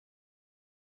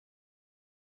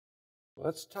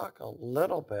let's talk a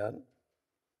little bit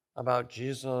about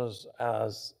Jesus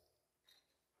as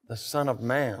the Son of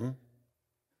Man.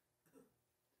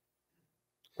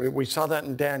 We saw that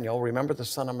in Daniel. Remember, the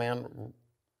Son of Man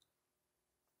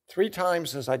 3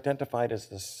 times is identified as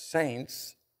the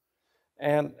saints.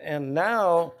 And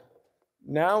now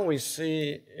we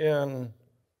see in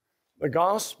the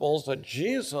Gospels that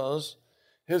Jesus,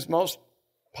 his most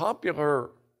popular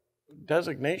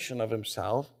designation of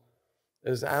himself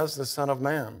is as the Son of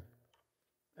Man.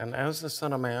 And as the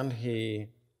Son of Man, he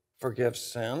forgives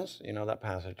sins. You know that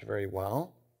passage very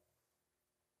well.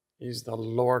 He's the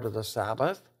Lord of the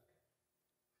Sabbath.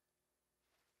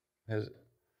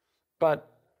 But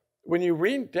when you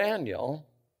read Daniel,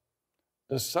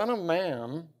 the Son of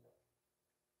Man,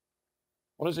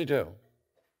 what does he do?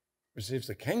 Receives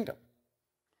the kingdom.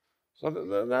 So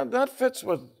that fits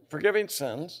with forgiving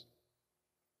sins.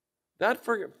 That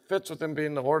fits with him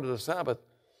being the Lord of the Sabbath.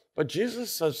 But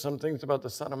Jesus says some things about the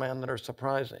Son of Man that are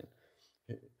surprising.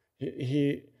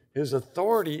 His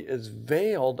authority is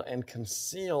veiled and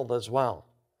concealed as well.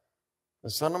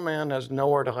 The Son of Man has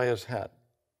nowhere to lay his head.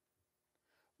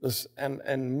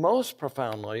 And most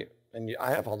profoundly, and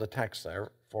I have all the text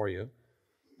there for you,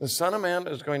 the Son of Man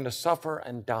is going to suffer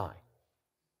and die.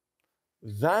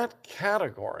 That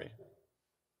category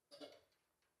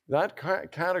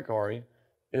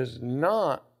is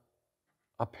not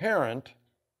apparent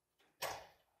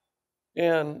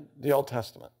in the Old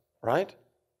Testament, right?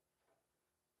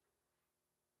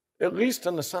 At least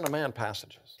in the Son of Man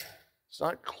passages. It's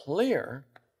not clear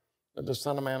that the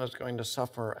Son of Man is going to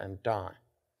suffer and die.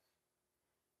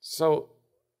 So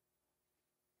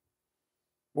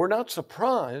we're not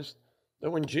surprised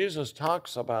that when Jesus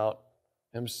talks about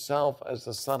himself as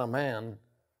the Son of Man,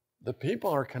 the people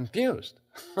are confused,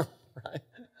 right?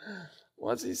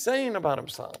 What's he saying about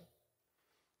himself?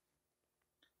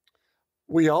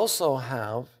 We also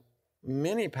have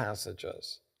many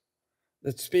passages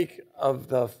that speak of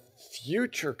the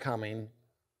future coming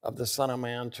of the Son of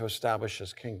Man to establish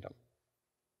his kingdom.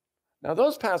 Now,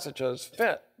 those passages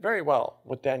fit very well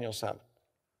with Daniel 7.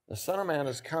 The Son of Man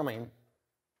is coming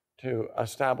to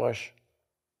establish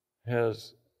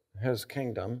his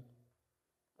kingdom.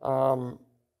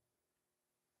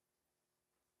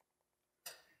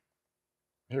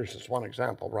 Here's just one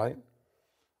example, right?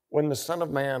 When the Son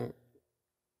of Man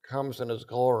comes in his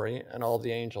glory and all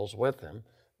the angels with him,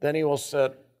 then he will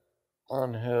sit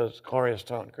on his glorious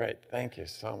throne. Great, thank you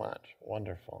so much.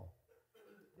 Wonderful.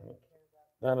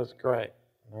 That is great.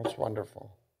 That's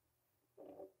wonderful.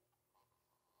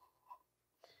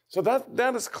 So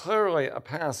that is clearly a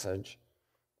passage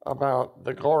about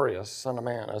the glorious Son of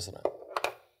Man, isn't it?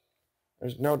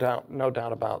 There's no doubt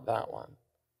about that one.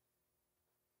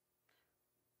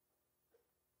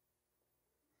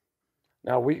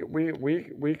 Now,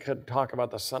 we could talk about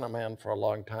the Son of Man for a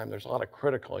long time. There's a lot of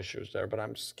critical issues there, but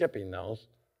I'm skipping those,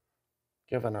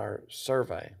 given our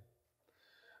survey.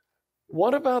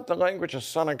 What about the language of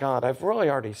Son of God? I've really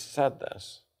already said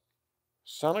this.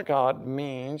 Son of God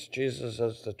means Jesus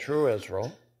is the true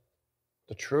Israel,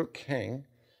 the true king,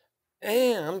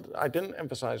 and, I didn't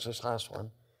emphasize this last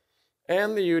one,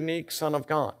 and the unique Son of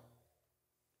God.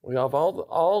 We have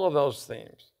all of those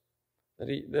themes.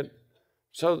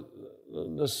 So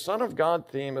the Son of God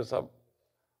theme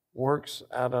works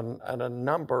at a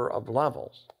number of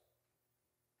levels.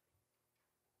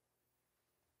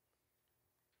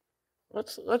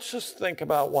 Let's just think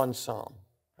about one psalm.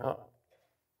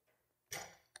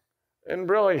 And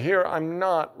really here, I'm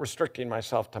not restricting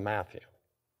myself to Matthew,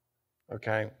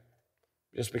 okay?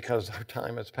 Just because our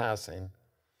time is passing.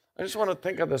 I just want to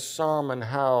think of this psalm and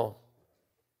how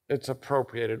it's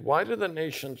appropriated. Why do the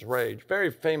nations rage? Very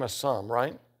famous psalm,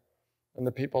 right? And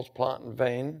the peoples plot in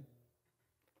vain.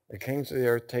 The kings of the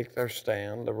earth take their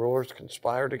stand. The rulers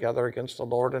conspire together against the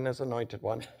Lord and his anointed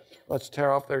one. Let's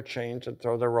tear off their chains and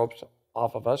throw their ropes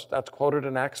off of us. That's quoted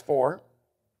in Acts 4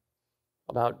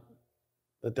 about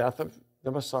the death of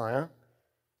the Messiah.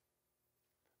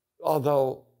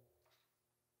 Although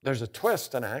there's a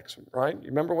twist in Acts, right? You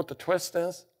remember what the twist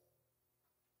is?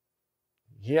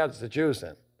 He adds the Jews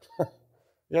in.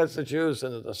 He adds the Jews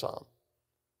into the psalm.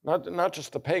 Not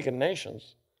just the pagan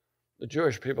nations, the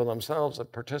Jewish people themselves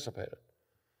that participated.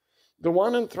 The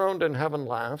one enthroned in heaven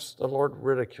laughs, the Lord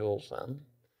ridicules them.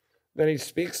 Then he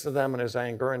speaks to them in his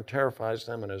anger and terrifies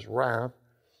them in his wrath.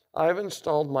 I have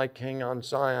installed my king on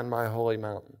Zion, my holy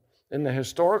mountain. In the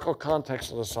historical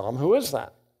context of the psalm, who is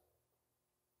that?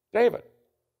 David,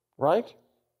 right?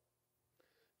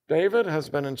 David has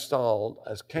been installed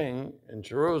as king in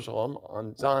Jerusalem,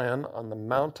 on Zion, on the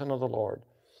mountain of the Lord.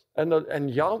 And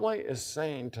Yahweh is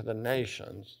saying to the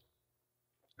nations,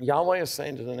 Yahweh is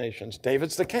saying to the nations,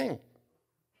 David's the king.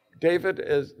 David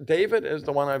is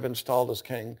the one I've installed as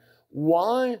king.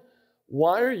 Why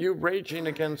are you raging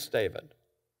against David?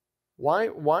 Why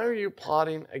are you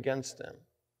plotting against him?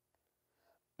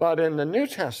 But in the New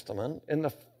Testament, in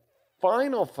the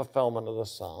final fulfillment of the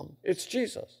psalm, it's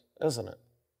Jesus, isn't it?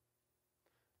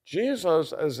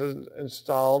 Jesus is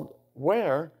installed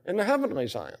where? In the heavenly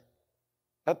Zion,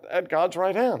 at God's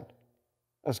right hand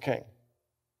as king.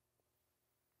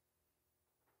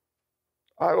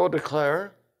 I will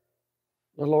declare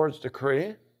the Lord's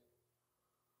decree.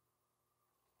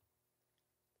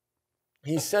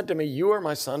 He said to me, you are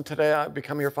my son, today I have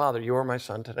become your father. You are my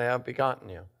son, today I have begotten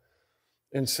you.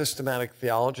 In systematic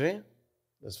theology,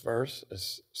 this verse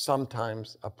is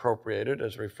sometimes appropriated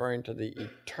as referring to the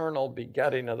eternal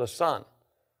begetting of the Son,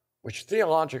 which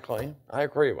theologically I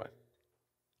agree with.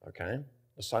 Okay?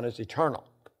 The Son is eternal.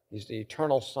 He's the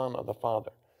eternal Son of the Father.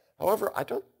 However, I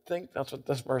don't think that's what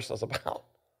this verse is about.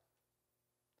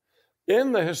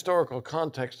 In the historical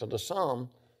context of the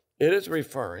psalm, it is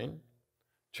referring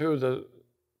to the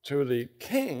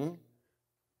king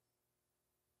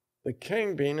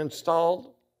being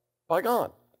installed by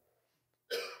God.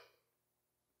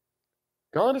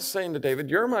 God is saying to David,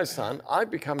 you're my son,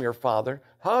 I've become your father.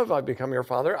 How have I become your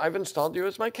father? I've installed you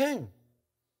as my king.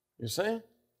 You see?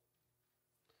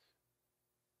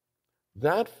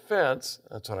 That fits,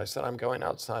 that's what I said, I'm going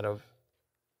outside of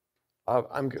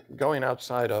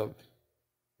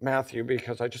Matthew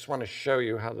because I just want to show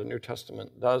you how the New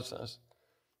Testament does this.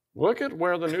 Look at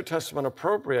where the New Testament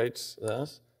appropriates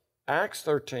this. Acts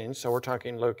 13, so we're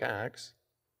talking Luke Acts.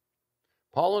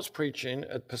 Paul is preaching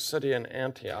at Pisidian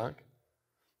Antioch,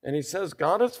 and he says,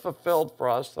 God has fulfilled for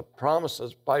us the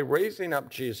promises by raising up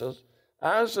Jesus,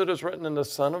 as it is written in the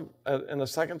second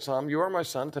Psalm, you are my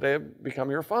son, today I have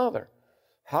become your father.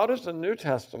 How does the New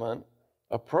Testament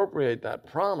appropriate that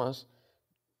promise?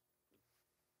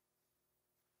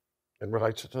 It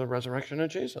relates it to the resurrection of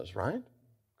Jesus, right?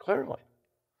 Clearly.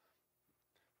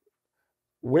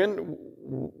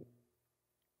 No,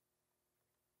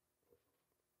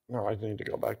 I need to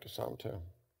go back to Psalm 2.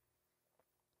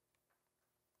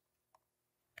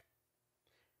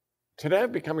 Today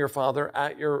I've become your father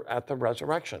at the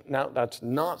resurrection. Now, that's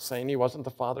not saying he wasn't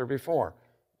the father before.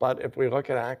 But if we look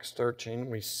at Acts 13,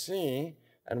 we see,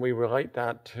 and we relate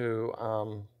that to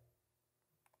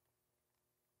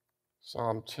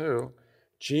Psalm 2,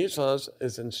 Jesus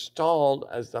is installed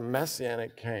as the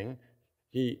Messianic king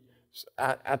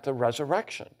at the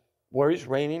resurrection, where he's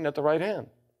reigning at the right hand.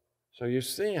 So you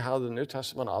see how the New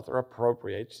Testament author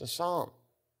appropriates the psalm.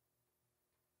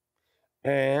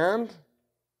 And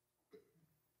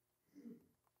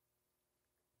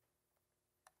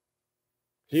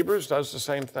Hebrews does the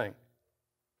same thing,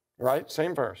 right?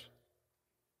 Same verse.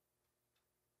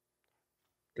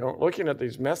 Looking at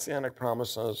these messianic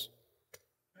promises,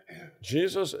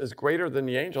 Jesus is greater than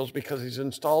the angels because he's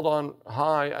installed on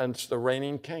high and it's the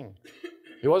reigning king.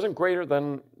 He wasn't greater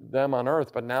than them on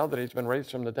earth, but now that he's been raised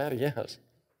from the dead, he is,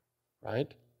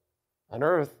 right? On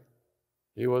earth,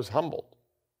 he was humbled,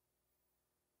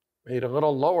 made a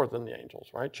little lower than the angels,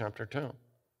 right? Chapter 2.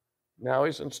 Now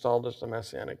he's installed as the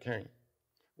Messianic king.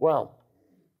 Well,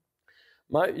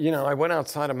 I went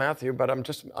outside of Matthew, but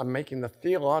I'm making the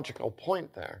theological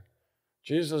point there.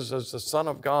 Jesus, as the Son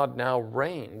of God, now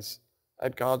reigns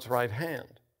at God's right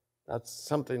hand. That's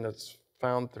something that's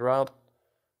found throughout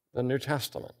the New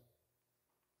Testament.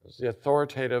 As the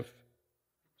authoritative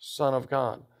Son of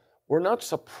God. We're not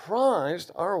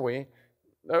surprised, are we?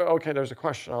 Okay, there's a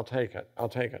question. I'll take it. A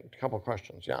couple of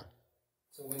questions, yeah.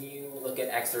 So when you look at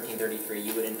Acts 13:33,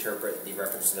 you would interpret the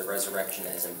reference to the resurrection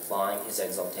as implying his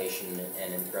exaltation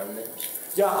and enthronement?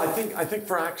 Yeah, I think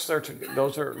for Acts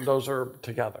those are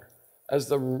together. As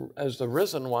the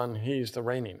risen one, he's the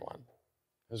reigning one.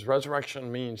 His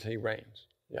resurrection means he reigns.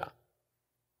 Yeah. I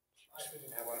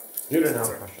didn't have one. You didn't have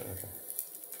a question. Okay.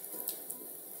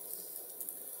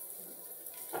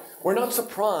 We're not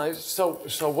surprised. So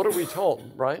what are we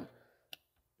told, right?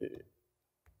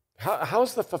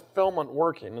 How's the fulfillment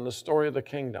working in the story of the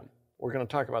kingdom? We're going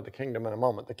to talk about the kingdom in a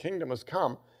moment. The kingdom has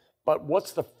come, but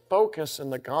what's the focus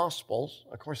in the Gospels?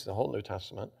 Of course, the whole New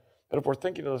Testament. But if we're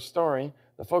thinking of the story,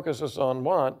 the focus is on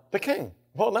what? The king.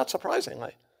 Well, not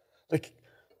surprisingly.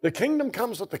 The kingdom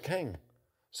comes with the king.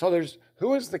 So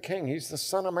who is the king? He's the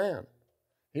Son of Man.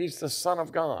 He's the Son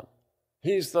of God.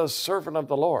 He's the servant of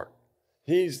the Lord.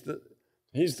 He's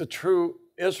the true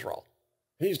Israel.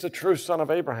 He's the true son of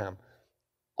Abraham.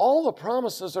 All the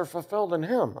promises are fulfilled in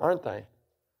him, aren't they?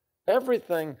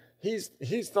 Everything, he's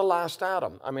the last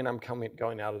Adam. I mean, I'm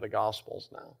going out of the Gospels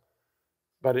now.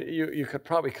 But you could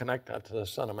probably connect that to the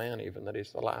Son of Man even, that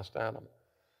he's the last Adam.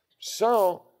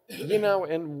 So,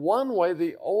 in one way,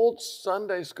 the old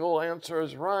Sunday school answer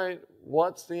is right.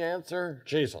 What's the answer?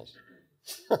 Jesus.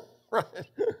 Right?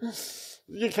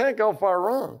 You can't go far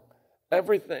wrong.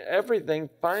 Everything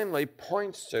finally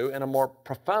points to, in a more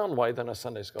profound way than a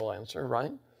Sunday school answer,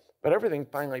 right? But everything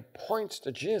finally points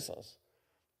to Jesus.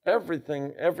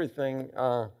 Everything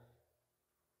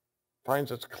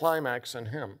finds its climax in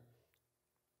him.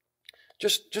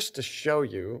 Just to show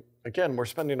you, again, we're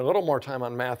spending a little more time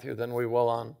on Matthew than we will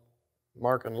on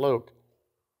Mark and Luke.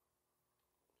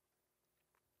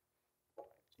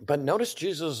 But notice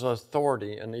Jesus'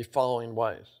 authority in the following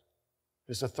ways.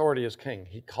 His authority as king.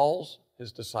 He calls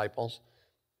his disciples.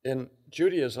 In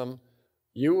Judaism,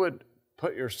 you would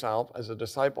put yourself as a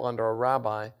disciple under a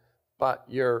rabbi, but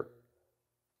your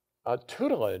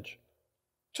tutelage,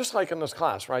 just like in this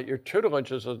class, right? Your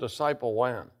tutelage as a disciple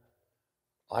when?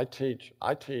 I teach,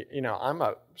 I'm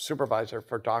a supervisor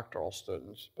for doctoral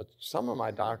students, but some of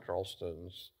my doctoral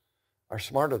students are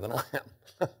smarter than I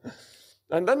am.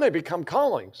 And then they become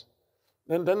colleagues.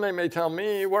 And then they may tell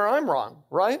me where I'm wrong,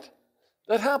 right?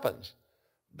 That happens.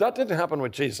 That didn't happen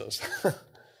with Jesus.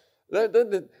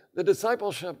 The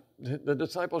discipleship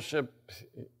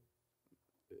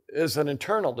is an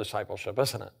internal discipleship,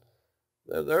 isn't it?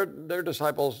 They're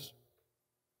disciples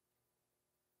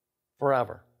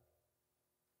forever.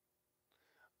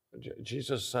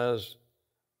 Jesus says,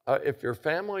 if your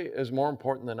family is more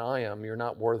important than I am, you're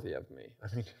not worthy of me.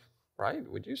 I mean, right?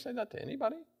 Would you say that to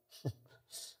anybody?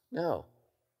 No.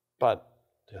 But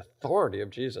the authority of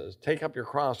Jesus, take up your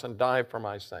cross and die for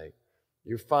my sake.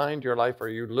 You find your life or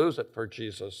you lose it for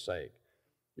Jesus' sake.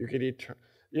 You could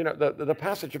the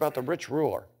passage about the rich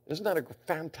ruler, isn't that a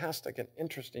fantastic and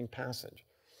interesting passage?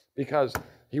 Because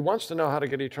he wants to know how to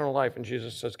get eternal life, and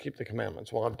Jesus says, keep the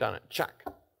commandments. Well, I've done it. Check.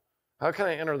 How can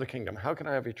I enter the kingdom? How can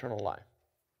I have eternal life?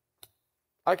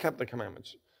 I kept the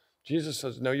commandments. Jesus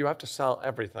says, no, you have to sell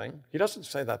everything. He doesn't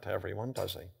say that to everyone,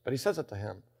 does he? But he says it to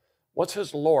him. What's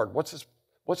his Lord? What's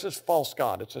his false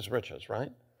God? It's his riches,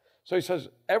 right? So he says,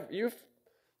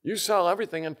 you sell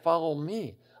everything and follow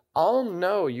me. I'll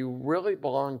know you really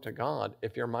belong to God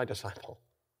if you're my disciple.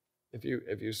 If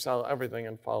you sell everything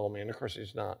and follow me. And of course,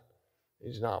 he's not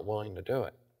willing to do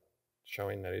it,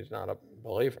 showing that he's not a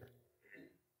believer.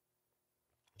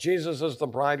 Jesus is the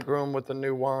bridegroom with the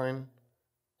new wine,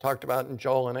 talked about in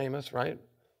Joel and Amos, right?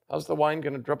 How's the wine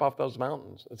going to drip off those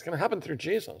mountains? It's going to happen through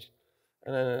Jesus.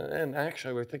 And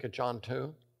actually, we think of John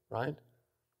 2, right?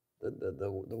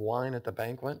 The wine at the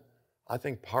banquet. I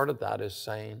think part of that is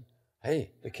saying,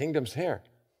 hey, the kingdom's here.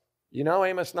 You know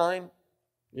Amos 9?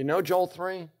 You know Joel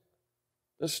 3?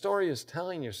 This story is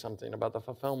telling you something about the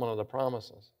fulfillment of the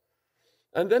promises.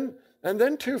 And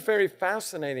then two very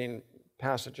fascinating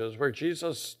passages where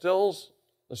Jesus stills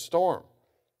the storm.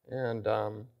 And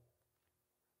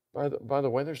by the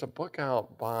way, there's a book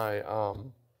out by,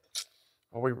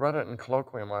 we read it in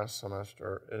colloquium last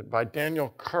semester, by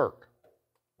Daniel Kirk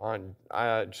on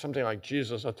something like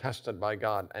Jesus attested by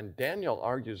God. And Daniel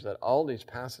argues that all these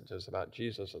passages about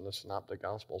Jesus in the Synoptic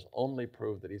Gospels only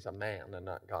prove that he's a man and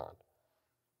not God.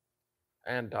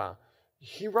 And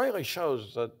he rightly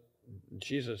shows that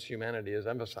Jesus' humanity is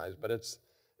emphasized, but it's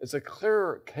a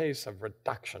clear case of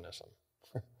reductionism.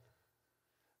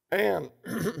 And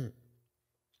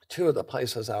two of the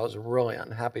places I was really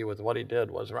unhappy with what he did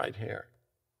was right here,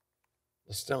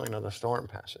 the stilling of the storm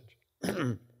passage.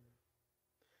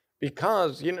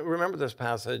 Because, remember this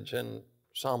passage in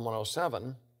Psalm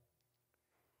 107,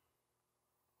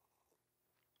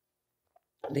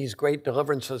 these great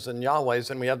deliverances in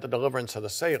Yahweh's, and we have the deliverance of the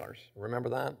sailors. Remember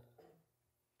that?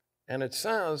 And it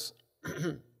says,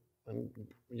 when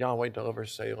Yahweh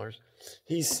delivers sailors,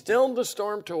 he stilled the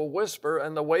storm to a whisper,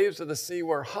 and the waves of the sea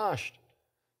were hushed.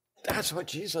 That's what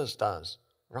Jesus does,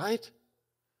 right?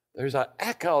 There's an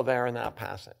echo there in that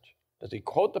passage. Does he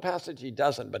quote the passage? He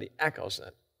doesn't, but he echoes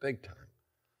it big time.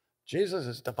 Jesus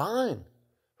is divine.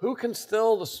 Who can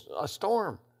still a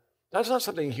storm? That's not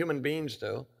something human beings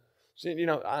do. See,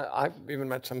 I've even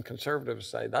met some conservatives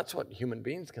say that's what human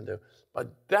beings can do.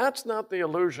 But that's not the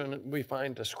allusion we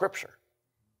find to Scripture.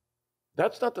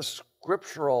 That's not the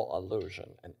scriptural allusion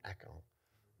and echo.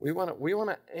 We want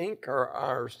to anchor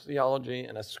our theology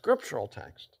in a scriptural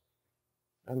text.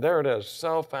 And there it is,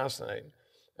 so fascinating.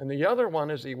 And the other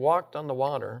one is he walked on the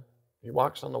water. He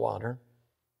walks on the water.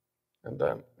 And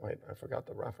then, wait, I forgot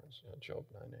the reference. Yeah, Job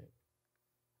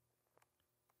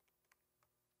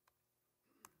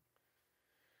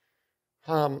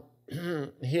 9:8.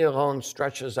 He alone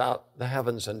stretches out the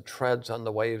heavens and treads on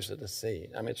the waves of the sea.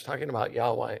 I mean, it's talking about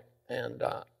Yahweh. And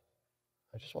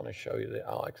I just want to show you the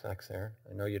LXX there.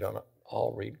 I know you don't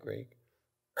all read Greek.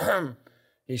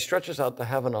 He stretches out the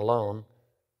heaven alone,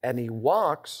 and he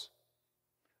walks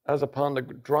as upon the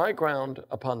dry ground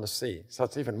upon the sea. So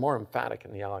it's even more emphatic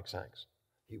in the LXX.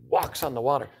 He walks on the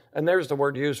water. And there's the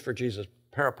word used for Jesus,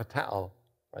 peripateo,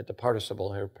 right? The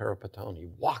participle here, peripaton. He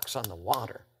walks on the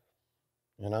water,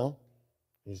 you know?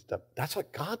 That's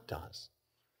what God does.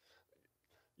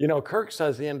 You know, Kirk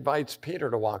says he invites Peter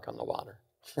to walk on the water.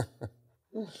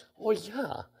 Well,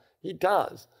 yeah, he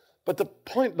does. But the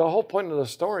whole point of the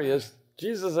story is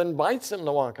Jesus invites him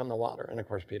to walk on the water. And of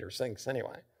course, Peter sinks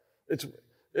anyway. It's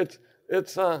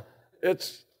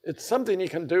something he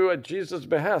can do at Jesus'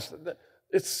 behest.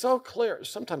 It's so clear.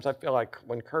 Sometimes I feel like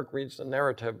when Kirk reads the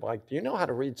narrative, like, do you know how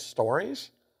to read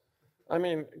stories? I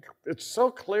mean, it's so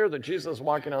clear that Jesus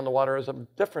walking on the water is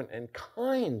different in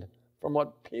kind from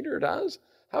what Peter does.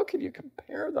 How could you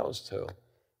compare those two?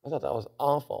 I thought that was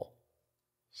awful.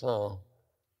 So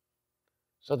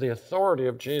the authority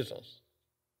of Jesus.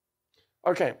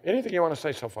 Okay, anything you want to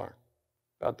say so far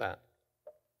about that?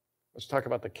 Let's talk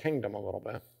about the kingdom a little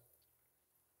bit.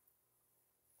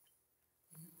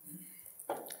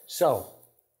 So,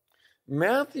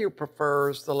 Matthew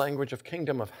prefers the language of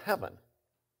kingdom of heaven.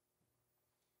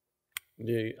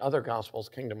 The other Gospels,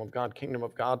 kingdom of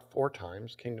God 4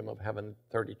 times, kingdom of heaven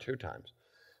 32 times.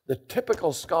 The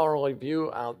typical scholarly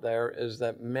view out there is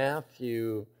that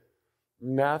Matthew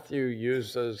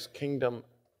uses kingdom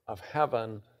of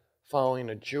heaven following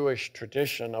a Jewish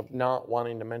tradition of not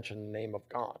wanting to mention the name of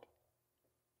God,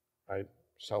 right?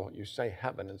 So you say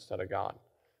heaven instead of God.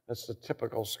 That's the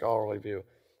typical scholarly view.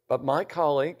 But my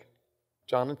colleague,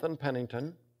 Jonathan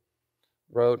Pennington,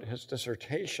 wrote his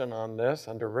dissertation on this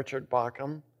under Richard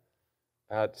Bauckham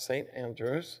at St.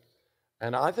 Andrews.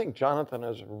 And I think Jonathan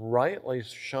has rightly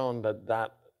shown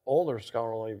that older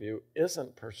scholarly view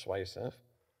isn't persuasive.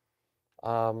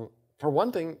 For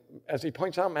one thing, as he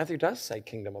points out, Matthew does say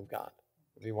kingdom of God.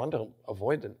 If you want to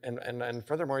avoid it, and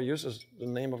furthermore, he uses the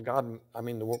name of God, I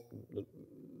mean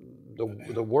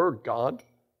the word God,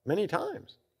 many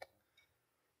times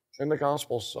in the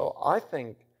Gospels. So I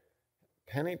think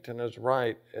Pennington is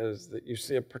right, is that you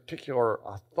see a particular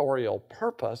authorial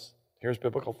purpose. Here's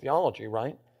biblical theology,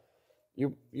 right?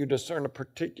 You discern a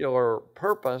particular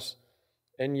purpose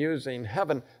in using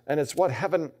heaven, and it's what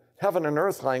heaven and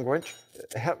earth language.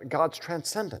 God's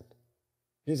transcendent.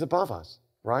 He's above us,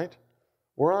 right?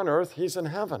 We're on earth, he's in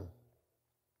heaven.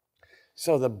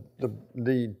 So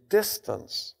the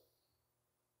distance,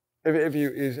 if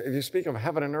you speak of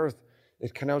heaven and earth,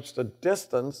 it connotes the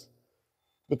distance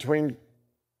between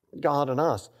God and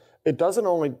us. It doesn't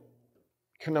only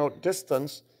connote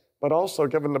distance, but also,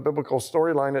 given the biblical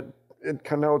storyline, it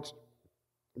connotes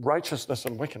righteousness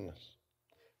and wickedness.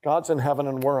 God's in heaven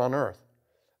and we're on earth.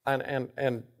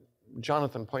 And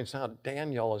Jonathan points out,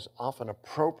 Daniel is often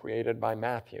appropriated by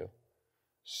Matthew.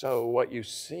 So what you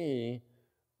see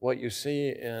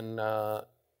in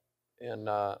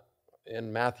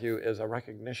Matthew is a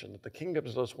recognition that the kingdoms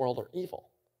of this world are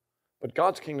evil, but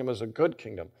God's kingdom is a good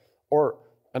kingdom. Or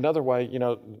another way,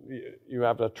 you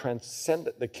have the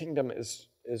transcendent. The kingdom is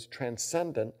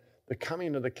transcendent. The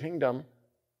coming of the kingdom,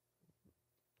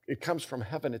 it comes from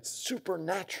heaven. It's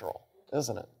supernatural,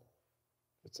 isn't it?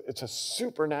 It's a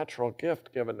supernatural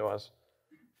gift given to us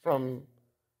from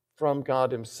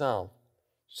God himself.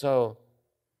 So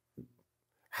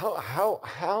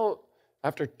how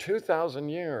after 2,000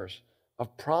 years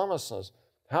of promises,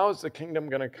 how is the kingdom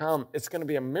going to come? It's going to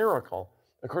be a miracle.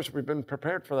 Of course, we've been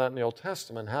prepared for that in the Old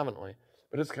Testament, haven't we?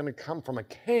 But it's going to come from a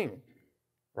king,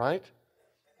 right?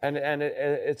 And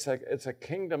it's a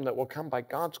kingdom that will come by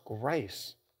God's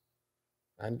grace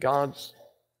and God's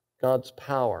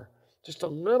power. Just a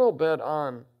little bit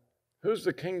on who's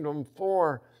the kingdom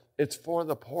for. It's for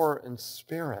the poor in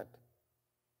spirit.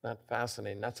 Isn't that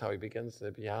fascinating? That's how he begins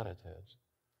the Beatitudes.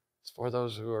 It's for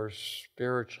those who are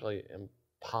spiritually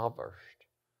impoverished.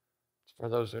 It's for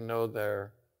those who know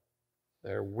they're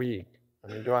weak. I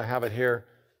mean, do I have it here?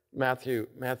 Matthew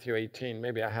 18.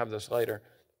 Maybe I have this later.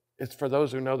 It's for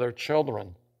those who know their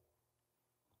children.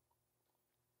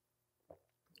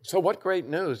 So what great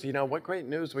news, what great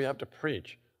news we have to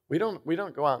preach. We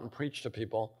don't go out and preach to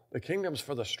people. The kingdom's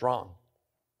for the strong.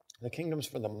 The kingdom's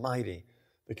for the mighty.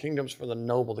 The kingdom's for the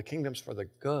noble. The kingdom's for the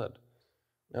good.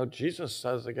 Now, Jesus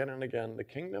says again and again, the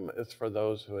kingdom is for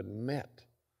those who admit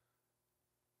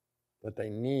that they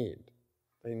need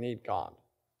God.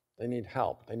 They need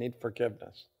help. They need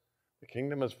forgiveness. The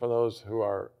kingdom is for those who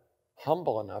are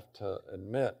humble enough to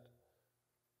admit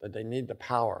that they need the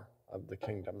power of the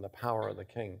kingdom, the power of the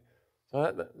king.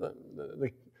 So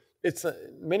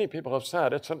many people have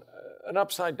said it's an an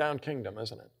upside-down kingdom,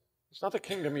 isn't it? It's not the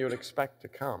kingdom you would expect to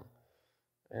come.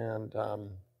 And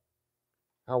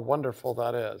how wonderful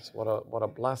that is. What a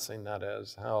blessing that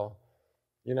is. How,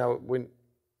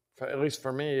 at least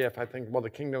for me, if I think, well, the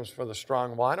kingdom's for the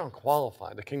strong, well, I don't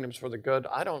qualify. The kingdom's for the good,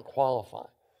 I don't qualify.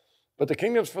 But the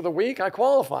kingdom's for the weak, I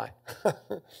qualify.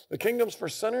 The kingdom's for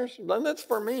sinners, then that's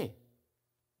for me.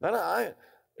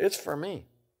 It's for me.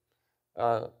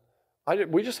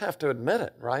 We just have to admit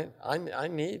it, right? I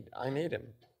need him.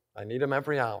 I need him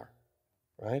every hour,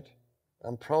 right?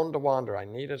 I'm prone to wander. I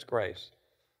need his grace.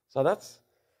 So that's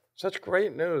such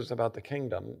great news about the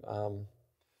kingdom.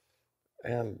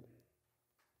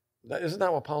 Isn't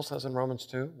that what Paul says in Romans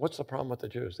 2? What's the problem with the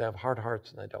Jews? They have hard hearts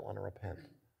and they don't want to repent.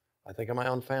 I think of my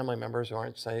own family members who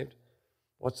aren't saved.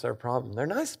 What's their problem? They're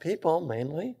nice people,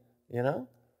 mainly,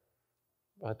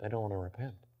 but they don't want to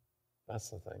repent. That's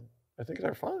the thing. I think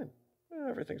they're fine. Yeah,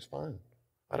 everything's fine.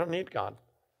 I don't need God.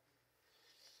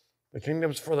 The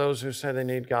kingdom's for those who say they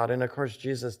need God. And of course,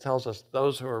 Jesus tells us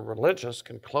those who are religious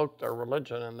can cloak their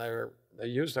religion, and they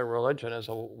use their religion as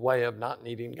a way of not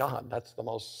needing God. That's the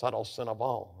most subtle sin of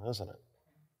all, isn't it?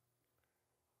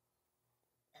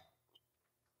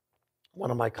 One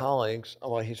of my colleagues,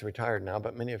 he's retired now,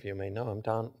 but many of you may know him,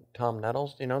 Tom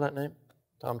Nettles. Do you know that name?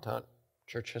 Tom taught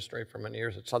church history for many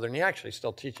years at Southern. He actually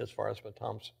still teaches for us, but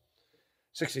Tom's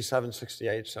 67,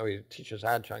 68, so he teaches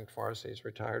adjunct for us. He's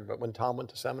retired, but when Tom went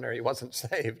to seminary, he wasn't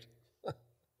saved.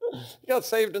 He got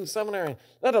saved in seminary.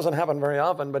 That doesn't happen very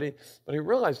often, but he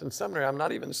realized in seminary, I'm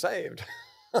not even saved.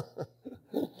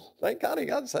 Thank God he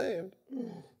got saved.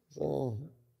 So,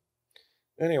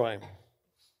 anyway,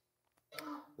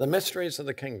 the mysteries of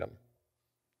the kingdom.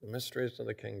 The mysteries of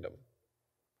the kingdom.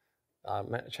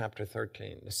 Chapter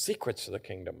 13. The secrets of the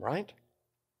kingdom, right?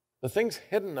 The things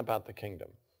hidden about the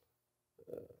kingdom.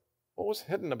 What was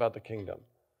hidden about the kingdom?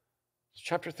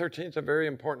 Chapter 13 is a very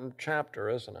important chapter,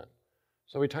 isn't it?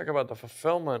 So we talk about the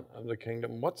fulfillment of the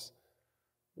kingdom.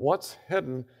 What's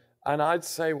hidden? And I'd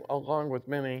say, along with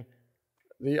many,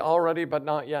 the already but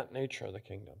not yet nature of the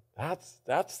kingdom.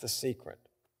 That's the secret,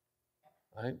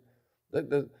 right?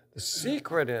 The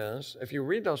secret is, if you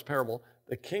read those parables,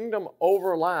 the kingdom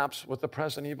overlaps with the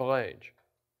present evil age.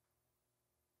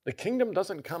 The kingdom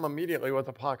doesn't come immediately with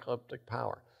apocalyptic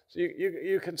power. So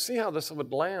you can see how this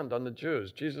would land on the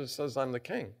Jews. Jesus says, I'm the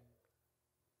king.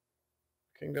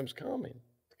 The kingdom's coming.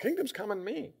 The kingdom's coming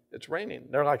me. It's reigning.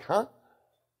 They're like, huh?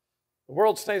 The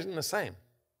world stays in the same.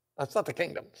 That's not the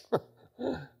kingdom.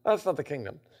 That's not the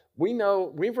kingdom. We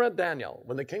know, we've read Daniel.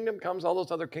 When the kingdom comes, all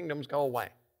those other kingdoms go away,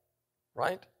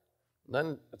 right?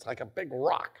 Then it's like a big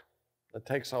rock that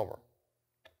takes over.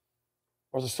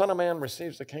 Or the Son of Man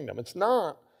receives the kingdom. It's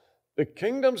not. The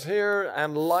kingdom's here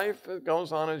and life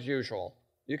goes on as usual.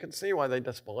 You can see why they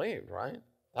disbelieved, right?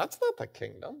 That's not the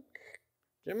kingdom.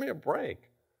 Give me a break.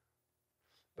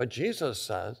 But Jesus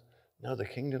says, no, the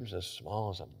kingdom's as small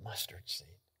as a mustard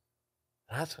seed.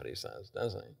 That's what he says,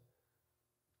 doesn't he?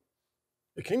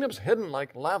 The kingdom's hidden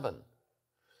like leaven.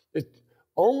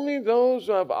 Only those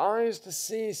who have eyes to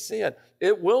see it.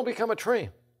 It will become a tree.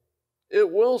 It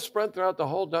will spread throughout the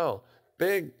whole dough.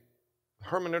 Big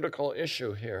hermeneutical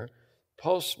issue here.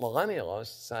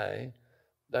 Post-millennialists say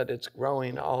that it's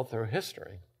growing all through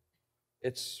history.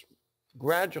 It's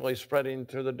gradually spreading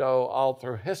through the dough all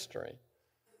through history.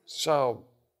 So,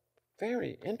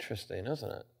 very interesting,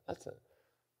 isn't it?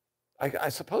 I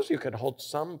suppose you could hold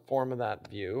some form of that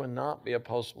view and not be a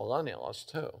post-millennialist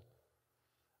too.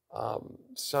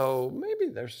 So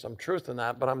maybe there's some truth in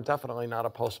that, but I'm definitely not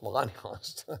a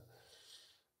post-millennialist.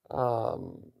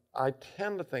 I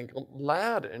tend to think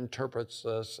Ladd interprets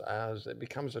this as it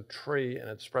becomes a tree and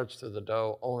it spreads through the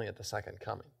dough only at the second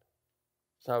coming.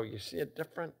 So you see a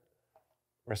different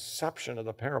reception of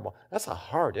the parable. That's a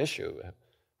hard issue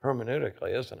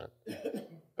hermeneutically, isn't it?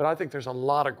 But I think there's a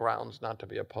lot of grounds not to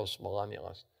be a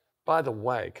post-millennialist. By the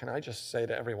way, can I just say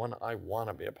to everyone, I want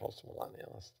to be a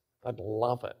post-millennialist. I'd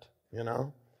love it,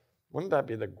 Wouldn't that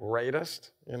be the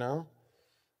greatest,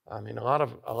 I mean, a lot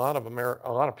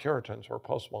of Puritans were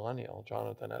post-millennial.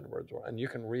 Jonathan Edwards, and you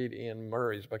can read Ian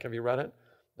Murray's book. Have you read it?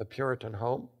 The Puritan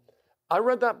Hope. I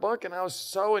read that book and I was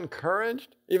so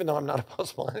encouraged, even though I'm not a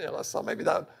post-millennialist, so maybe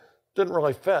that didn't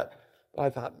really fit. But I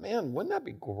thought, man, wouldn't that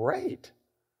be great?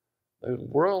 The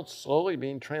world slowly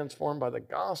being transformed by the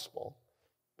gospel.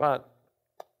 But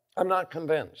I'm not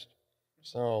convinced.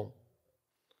 So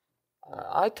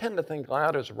I tend to think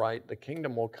Ladd is right. The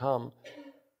kingdom will come.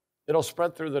 It'll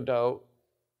spread through the dough.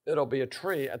 It'll be a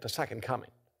tree at the second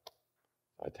coming.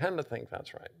 I tend to think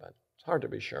that's right, but it's hard to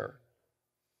be sure.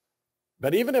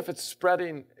 But even if it's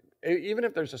spreading, even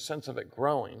if there's a sense of it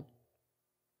growing,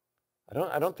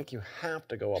 I don't think you have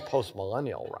to go a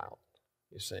post-millennial route,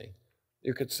 you see.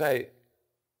 You could say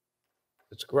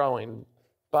it's growing,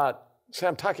 but see,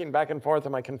 I'm talking back and forth.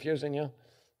 Am I confusing you?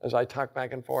 As I talk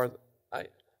back and forth,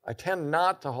 I tend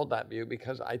not to hold that view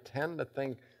because I tend to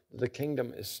think the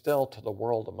kingdom is still to the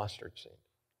world a mustard seed.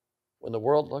 When the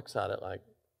world looks at it like,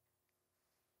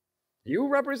 you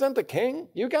represent the king,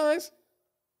 you guys?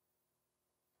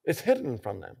 It's hidden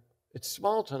from them. It's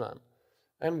small to them.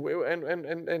 And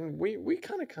we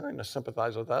kind of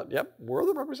sympathize with that. Yep, we're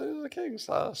the representatives of the kings.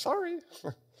 Sorry.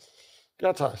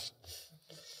 That's us.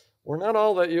 We're not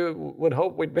all that you would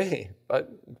hope we'd be, but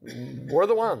we're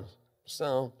the ones.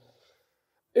 So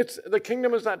the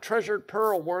kingdom is that treasured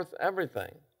pearl worth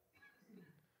everything.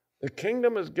 The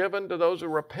kingdom is given to those who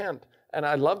repent. And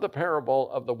I love the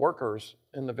parable of the workers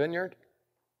in the vineyard.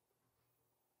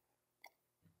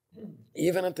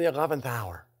 Even at the 11th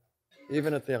hour,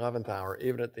 even at the 11th hour,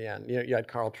 even at the end. You had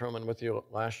Carl Truman with you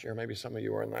last year. Maybe some of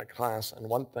you were in that class. And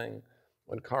one thing,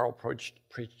 when Carl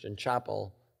preached in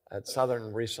chapel at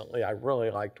Southern recently, I really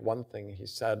liked one thing he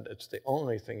said. It's the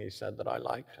only thing he said that I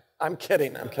liked. I'm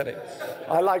kidding.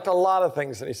 I liked a lot of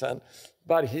things that he said.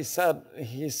 But he said,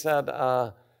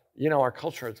 you know, our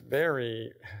culture is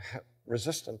very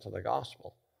resistant to the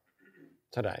gospel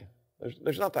today.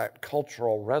 There's not that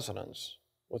cultural resonance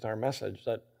with our message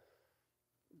that,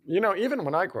 you know, even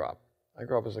when I grew up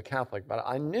as a Catholic, but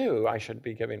I knew I should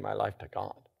be giving my life to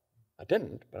God. I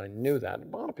didn't, but I knew that.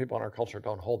 A lot of people in our culture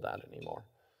don't hold that anymore.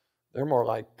 They're more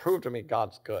like, prove to me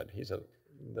God's good.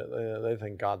 They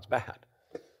think God's bad.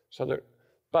 So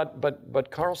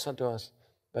but Carl said to us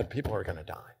that people are going to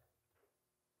die.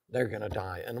 They're going to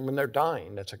die. And when they're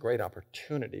dying, that's a great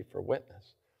opportunity for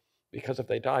witness. Because if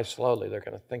they die slowly, they're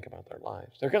going to think about their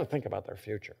lives. They're going to think about their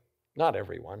future. Not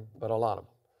everyone, but a lot of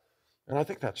them. And I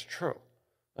think that's true.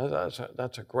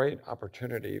 That's a great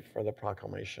opportunity for the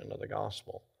proclamation of the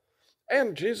gospel.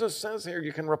 And Jesus says here,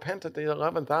 you can repent at the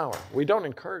 11th hour. We don't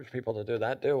encourage people to do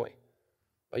that, do we?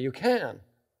 But you can.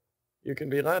 You can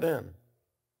be let in.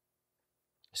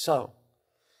 So,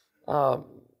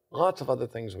 lots of other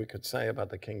things we could say about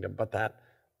the kingdom, but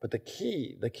the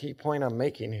key point I'm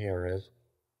making here is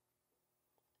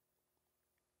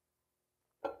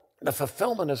the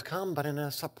fulfillment has come, but in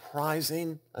a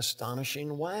surprising,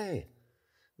 astonishing way.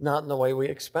 Not in the way we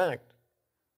expect.